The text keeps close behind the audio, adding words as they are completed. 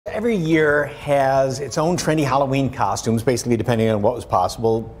every year has its own trendy Halloween costumes, basically depending on what was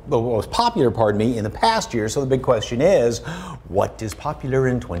popular, pardon me, in the past year. So the big question is, what is popular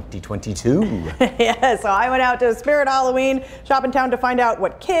in 2022? Yeah, so I went out to Spirit Halloween shop in town to find out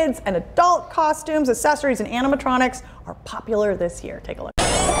what kids and adult costumes, accessories, and animatronics are popular this year. Take a look.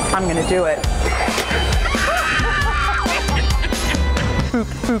 I'm gonna do it.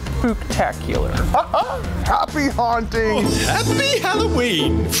 Spooktacular. Happy haunting! Happy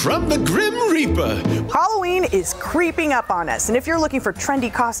Halloween from the Grim Reaper. Halloween is creeping up on us, and if you're looking for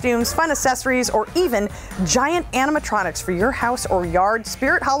trendy costumes, fun accessories, or even giant animatronics for your house or yard,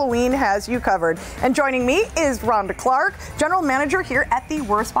 Spirit Halloween has you covered. And joining me is Rhonda Clark, General Manager here at the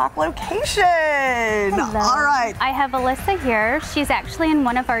Wurzbach location. Hello. All right. I have Alyssa here. She's actually in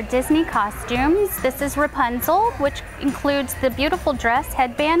one of our Disney costumes. This is Rapunzel, which includes the beautiful dress,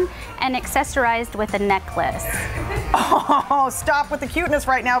 headband, and accessorized with a necklace. Oh, stop with the cuteness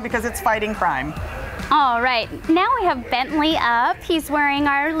right now because it's fighting crime. All right, now we have Bentley up. He's wearing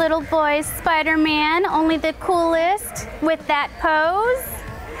our little boy Spider-Man, only the coolest with that pose.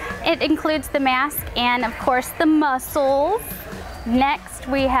 It includes the mask and of course the muscles. Next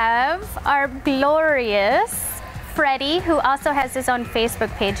we have our glorious Freddie, who also has his own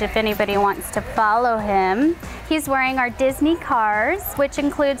Facebook page if anybody wants to follow him. He's wearing our Disney cars, which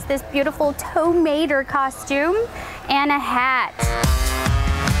includes this beautiful Tow Mater costume and a hat.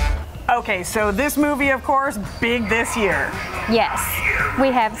 Okay, so this movie, of course, big this year. Yes, we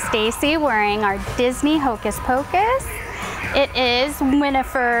have Stacy wearing our Disney Hocus Pocus. It is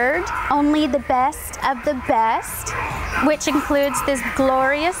Winifred, only the best of the best, which includes this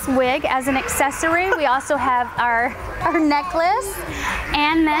glorious wig as an accessory. We also have our necklace,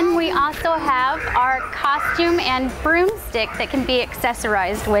 and then we also have our costume and broomstick that can be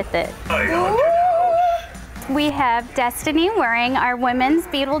accessorized with it. We have Destiny wearing our women's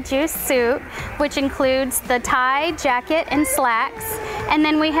Beetlejuice suit, which includes the tie, jacket, and slacks. And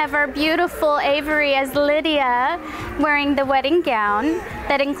then we have our beautiful Avery as Lydia wearing the wedding gown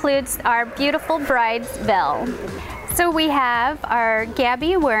that includes our beautiful bride's veil. So we have our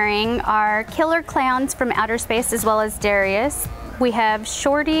Gabby wearing our killer clowns from outer space as well as Darius. We have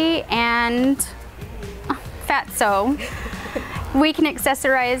Shorty and Fatso. We can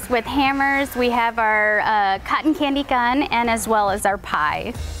accessorize with hammers. We have our cotton candy gun and as well as our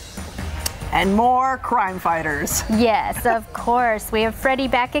pie. And more crime fighters. Yes, of course. We have Freddie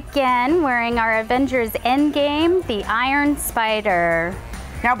back again wearing our Avengers Endgame, the Iron Spider.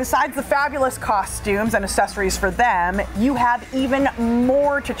 Now, besides the fabulous costumes and accessories for them, you have even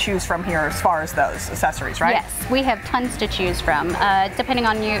more to choose from here as far as those accessories, right? Yes, we have tons to choose from, depending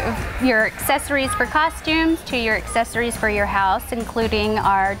on your accessories for costumes to your accessories for your house, including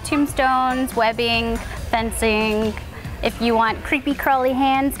our tombstones, webbing, fencing, if you want creepy crawly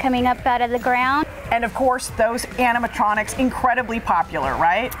hands coming up out of the ground. And of course, those animatronics, incredibly popular,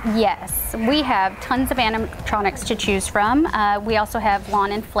 right? Yes, we have tons of animatronics to choose from. We also have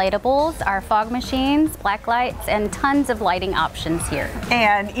lawn inflatables, our fog machines, black lights, and tons of lighting options here.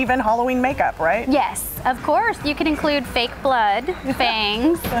 And even Halloween makeup, right? Yes, of course. You can include fake blood,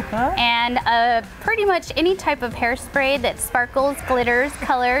 fangs, and pretty much any type of hairspray that sparkles, glitters,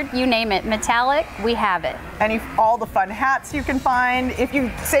 colored, you name it, metallic, we have it. And all the fun hats you can find. If you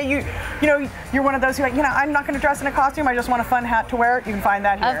say you're one of those who, I'm not going to dress in a costume, I just want a fun hat to wear, you can find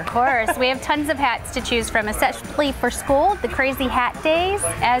that here. Of course. We have tons of hats to choose from, especially for school, the Crazy Hat Days,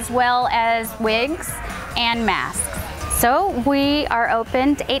 as well as wigs and masks. So we are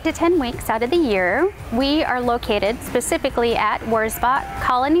open 8 to 10 weeks out of the year. We are located specifically at Wurzbach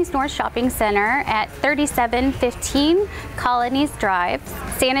Colonies North Shopping Center at 3715 Colonies Drive,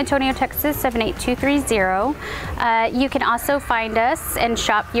 San Antonio, Texas 78230. You can also find us and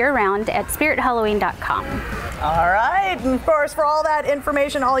shop year-round at spirithalloween.com. All right, and of course, for all that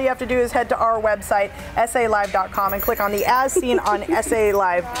information, all you have to do is head to our website, salive.com, and click on the As Seen on SA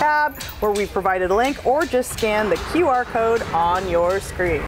Live tab, where we've provided a link, or just scan the QR code on your screen.